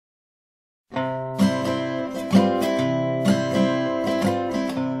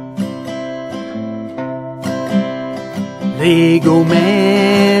Lego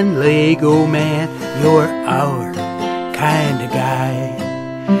man, you're our kind of guy.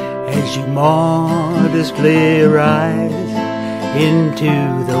 As you modestly rise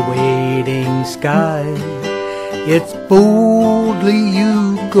into the waiting sky, it's boldly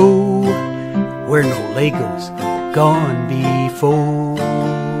you go where no Legos gone before.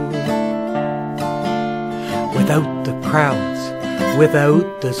 Without the crowds,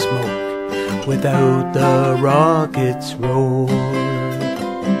 without the smoke, without the rockets roar.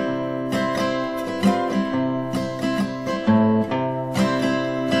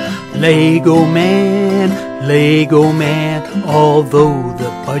 Lego man, although the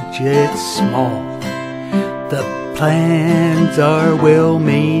budget's small, the plans are well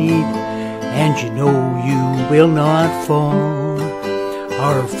made, and you know you will not fall.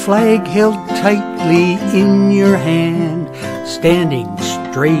 Our flag held tightly in your hand, standing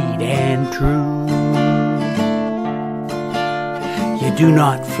straight and true. You do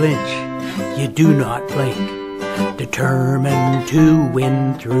not flinch, you do not blink, determined to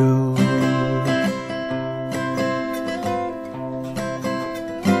win through.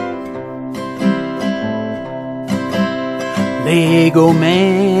 Lego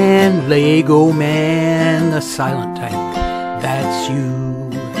man, the silent type, that's you.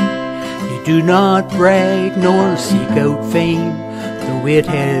 You do not brag nor seek out fame, though it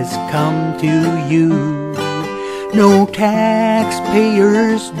has come to you. No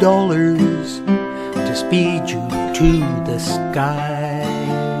taxpayers' dollars to speed you to the sky.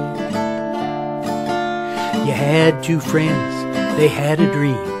 You had two friends, they had a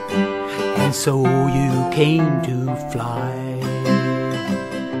dream, and so you came to fly.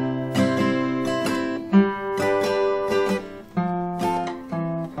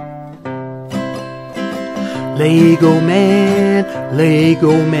 Lego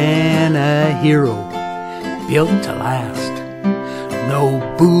man, a hero built to last. No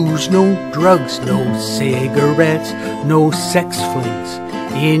booze, no drugs, no cigarettes, no sex flings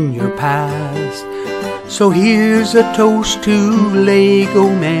in your past. So here's a toast to Lego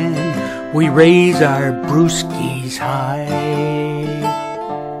man, we raise our brewskis high.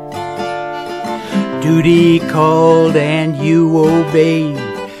 Duty called and you obeyed,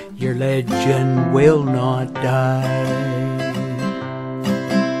 your legend will not die.